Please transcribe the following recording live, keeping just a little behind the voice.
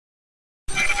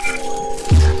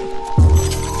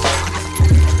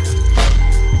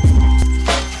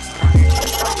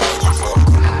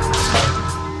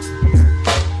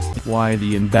why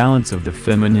the imbalance of the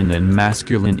feminine and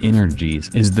masculine energies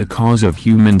is the cause of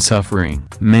human suffering.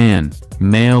 Man,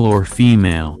 male or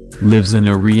female, lives in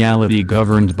a reality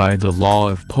governed by the law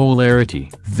of polarity.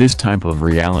 This type of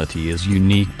reality is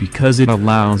unique because it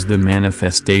allows the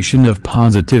manifestation of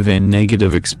positive and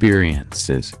negative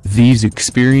experiences. These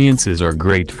experiences are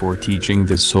great for teaching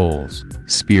the souls,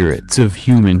 spirits of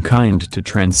humankind to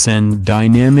transcend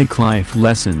dynamic life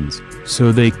lessons,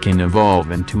 so they can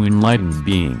evolve into enlightened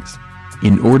beings.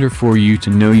 In order for you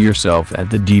to know yourself at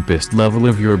the deepest level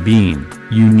of your being,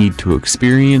 you need to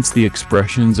experience the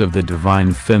expressions of the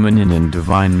divine feminine and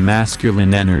divine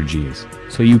masculine energies,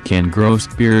 so you can grow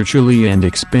spiritually and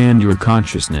expand your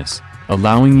consciousness,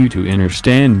 allowing you to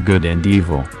understand good and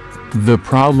evil. The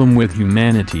problem with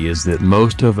humanity is that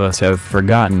most of us have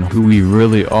forgotten who we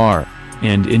really are,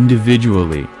 and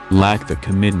individually, lack the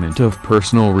commitment of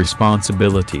personal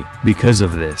responsibility. Because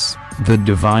of this, the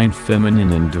divine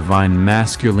feminine and divine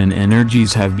masculine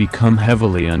energies have become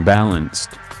heavily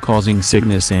unbalanced, causing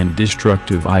sickness and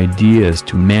destructive ideas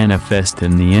to manifest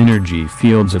in the energy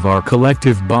fields of our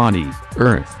collective body,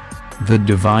 Earth. The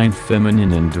divine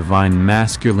feminine and divine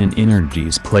masculine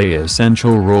energies play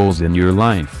essential roles in your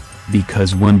life,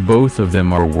 because when both of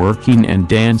them are working and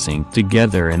dancing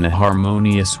together in a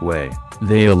harmonious way,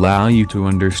 they allow you to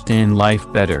understand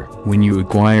life better. When you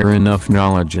acquire enough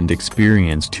knowledge and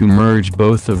experience to merge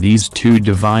both of these two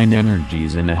divine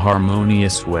energies in a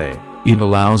harmonious way, it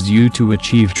allows you to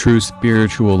achieve true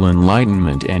spiritual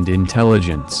enlightenment and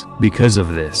intelligence. Because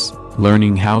of this,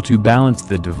 learning how to balance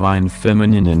the divine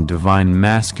feminine and divine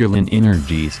masculine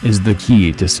energies is the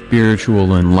key to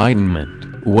spiritual enlightenment.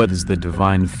 What is the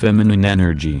divine feminine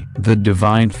energy? The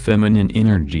divine feminine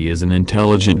energy is an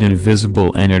intelligent and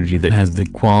visible energy that has the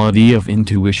quality of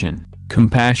intuition,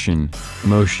 compassion,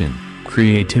 motion,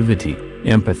 creativity,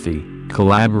 empathy,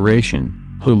 collaboration,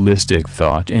 holistic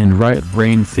thought and right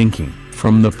brain thinking.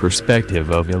 From the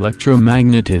perspective of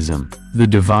electromagnetism, the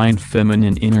divine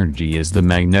feminine energy is the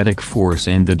magnetic force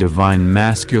and the divine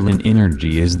masculine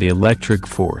energy is the electric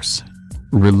force.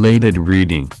 Related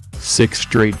reading: 6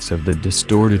 Traits of the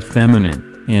Distorted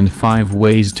Feminine, and 5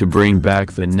 Ways to Bring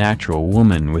Back the Natural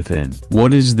Woman Within.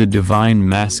 What is the divine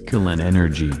masculine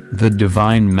energy? The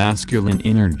divine masculine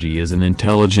energy is an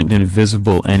intelligent and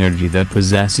visible energy that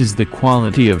possesses the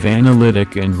quality of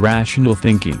analytic and rational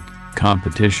thinking,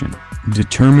 competition,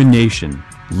 determination,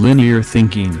 linear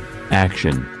thinking,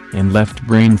 action, and left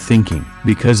brain thinking.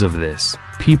 Because of this,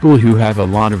 people who have a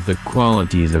lot of the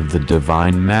qualities of the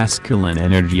divine masculine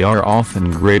energy are often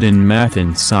great in math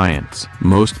and science.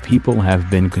 Most people have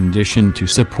been conditioned to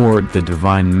support the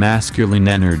divine masculine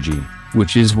energy,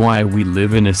 which is why we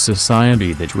live in a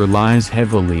society that relies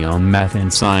heavily on math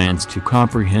and science to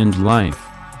comprehend life.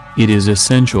 It is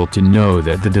essential to know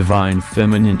that the divine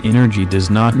feminine energy does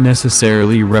not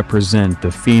necessarily represent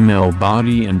the female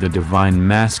body and the divine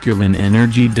masculine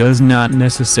energy does not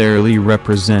necessarily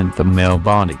represent the male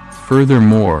body.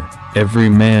 Furthermore, every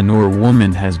man or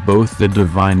woman has both the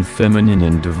divine feminine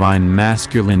and divine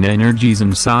masculine energies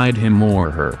inside him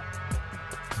or her.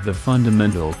 The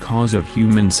fundamental cause of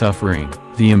human suffering,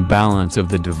 the imbalance of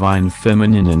the divine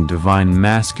feminine and divine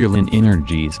masculine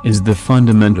energies, is the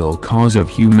fundamental cause of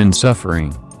human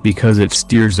suffering, because it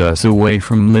steers us away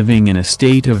from living in a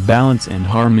state of balance and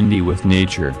harmony with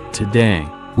nature. Today,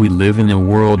 we live in a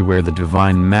world where the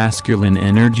divine masculine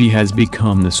energy has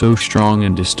become so strong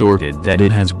and distorted that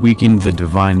it has weakened the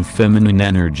divine feminine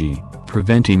energy,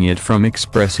 preventing it from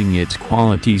expressing its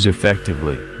qualities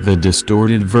effectively. The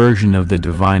distorted version of the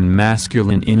divine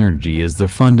masculine energy is the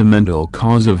fundamental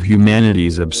cause of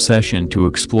humanity's obsession to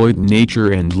exploit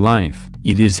nature and life.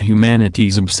 It is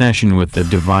humanity's obsession with the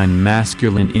divine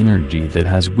masculine energy that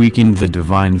has weakened the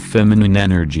divine feminine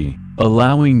energy,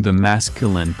 allowing the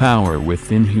masculine power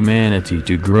within humanity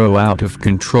to grow out of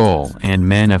control and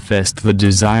manifest the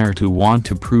desire to want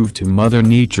to prove to Mother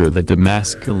Nature that the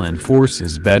masculine force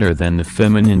is better than the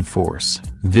feminine force.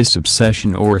 This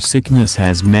obsession or sickness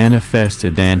has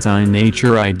manifested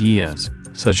anti-nature ideas,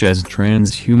 such as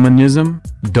transhumanism,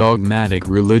 dogmatic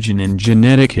religion and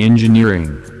genetic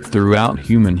engineering. Throughout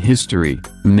human history,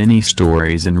 many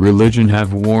stories and religion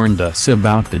have warned us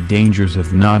about the dangers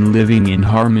of not living in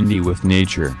harmony with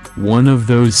nature. One of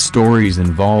those stories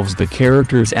involves the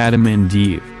characters Adam and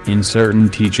Eve. In certain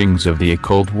teachings of the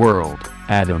occult world,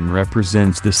 Adam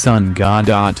represents the sun god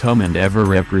Atum and Eva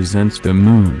represents the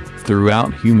moon.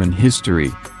 Throughout human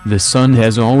history, the sun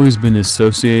has always been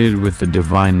associated with the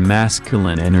divine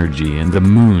masculine energy and the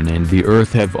moon and the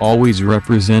earth have always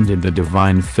represented the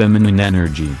divine feminine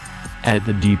energy. At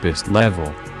the deepest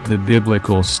level, The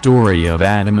biblical story of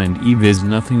Adam and Eve is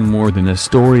nothing more than a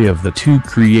story of the two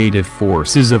creative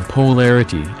forces of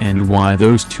polarity and why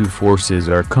those two forces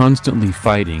are constantly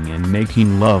fighting and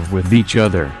making love with each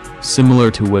other,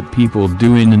 similar to what people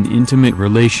do in an intimate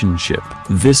relationship.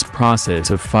 This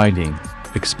process of fighting,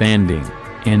 expanding,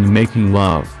 and making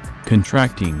love,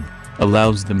 contracting,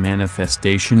 allows the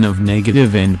manifestation of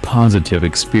negative and positive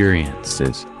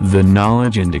experiences. The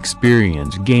knowledge and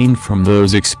experience gained from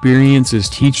those experiences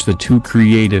teach the two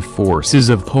creative forces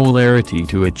of polarity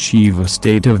to achieve a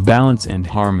state of balance and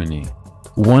harmony.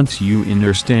 Once you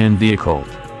understand the occult,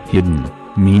 hidden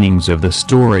meanings of the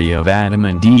story of Adam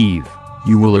and Eve,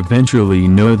 you will eventually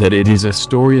know that it is a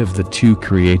story of the two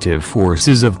creative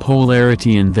forces of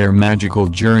polarity and their magical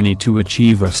journey to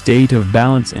achieve a state of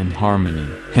balance and harmony.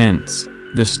 Hence,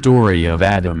 the story of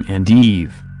Adam and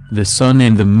Eve, the sun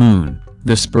and the moon,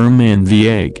 the sperm and the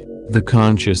egg, the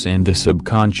conscious and the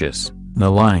subconscious, the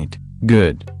light,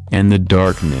 good, and the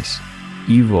darkness,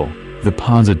 evil, the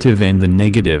positive and the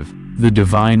negative, the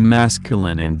divine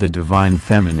masculine and the divine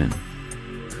feminine.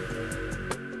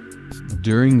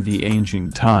 During the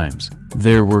ancient times,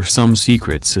 there were some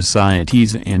secret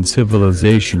societies and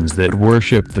civilizations that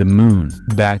worshipped the moon.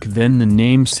 Back then the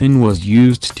name Sin was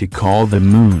used to call the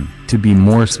moon. To be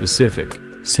more specific,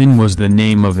 Sin was the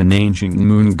name of an ancient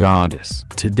moon goddess.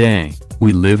 Today,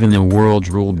 we live in a world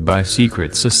ruled by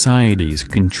secret societies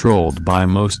controlled by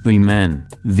mostly men.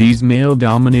 These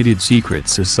male-dominated secret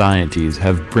societies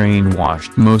have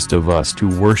brainwashed most of us to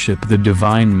worship the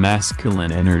divine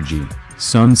masculine energy,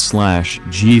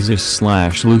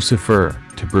 Sun/Jesus/Lucifer,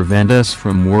 to prevent us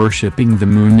from worshipping the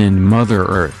moon and Mother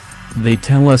Earth. They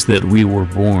tell us that we were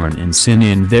born in sin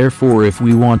and therefore if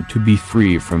we want to be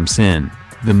free from sin,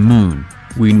 the moon,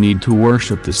 we need to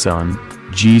worship the sun,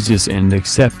 Jesus, and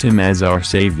accept him as our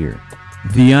savior.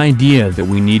 The idea that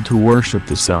we need to worship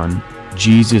the sun,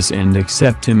 Jesus, and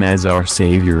accept him as our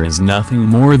savior is nothing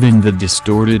more than the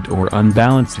distorted or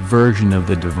unbalanced version of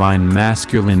the divine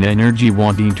masculine energy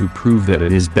wanting to prove that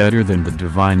it is better than the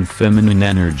divine feminine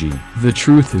energy. The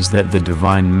truth is that the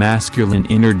divine masculine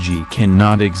energy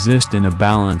cannot exist in a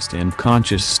balanced and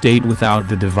conscious state without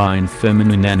the divine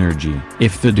feminine energy.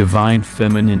 If the divine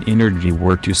feminine energy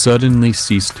were to suddenly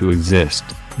cease to exist,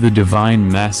 the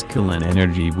divine masculine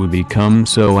energy would become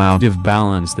so out of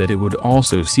balance that it would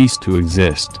also cease to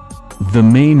exist. The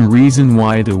main reason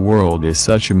why the world is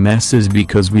such a mess is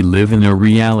because we live in a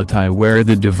reality where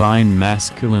the divine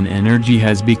masculine energy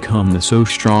has become so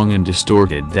strong and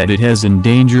distorted that it has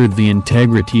endangered the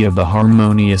integrity of the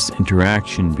harmonious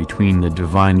interaction between the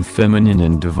divine feminine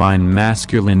and divine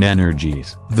masculine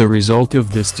energies. The result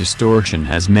of this distortion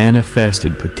has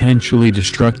manifested potentially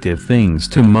destructive things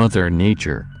to Mother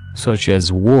Nature, such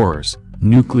as wars,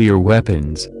 nuclear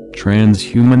weapons,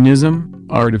 transhumanism,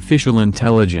 artificial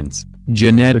intelligence,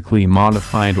 genetically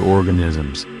modified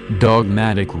organisms,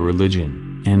 dogmatic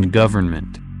religion, and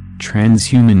government.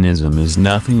 Transhumanism is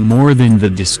nothing more than the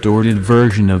distorted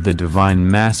version of the divine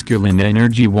masculine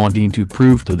energy wanting to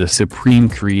prove to the Supreme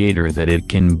Creator that it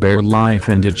can bear life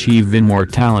and achieve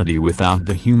immortality without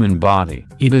the human body.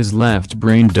 It is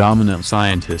left-brain dominant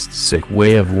scientists' sick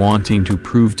way of wanting to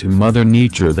prove to Mother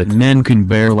Nature that men can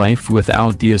bear life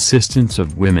without the assistance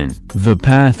of women. The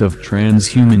path of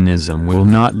transhumanism will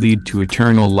not lead to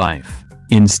eternal life.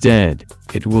 Instead,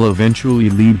 it will eventually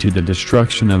lead to the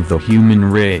destruction of the human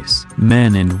race.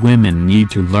 Men and women need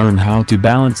to learn how to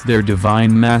balance their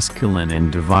divine masculine and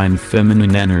divine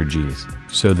feminine energies,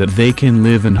 so that they can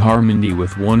live in harmony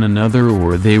with one another,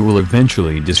 or they will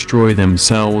eventually destroy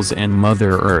themselves and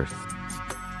Mother Earth.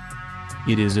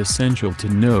 It is essential to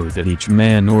know that each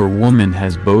man or woman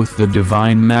has both the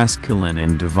divine masculine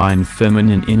and divine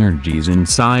feminine energies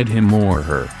inside him or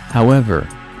her. However,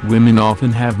 women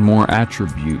often have more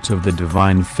attributes of the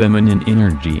divine feminine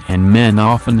energy and men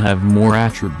often have more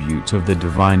attributes of the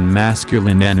divine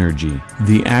masculine energy.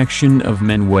 The action of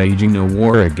men waging a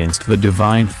war against the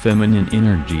divine feminine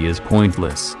energy is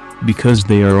pointless, because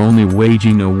they are only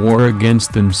waging a war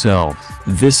against themselves.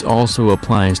 This also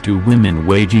applies to women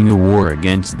waging a war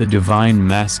against the divine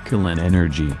masculine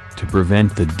energy. To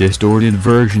prevent the distorted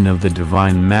version of the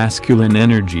divine masculine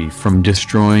energy from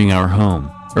destroying our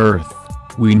home, Earth,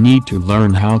 we need to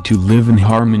learn how to live in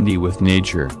harmony with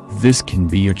nature. This can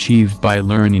be achieved by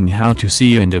learning how to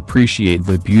see and appreciate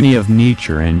the beauty of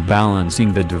nature and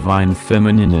balancing the divine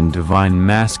feminine and divine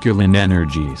masculine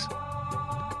energies.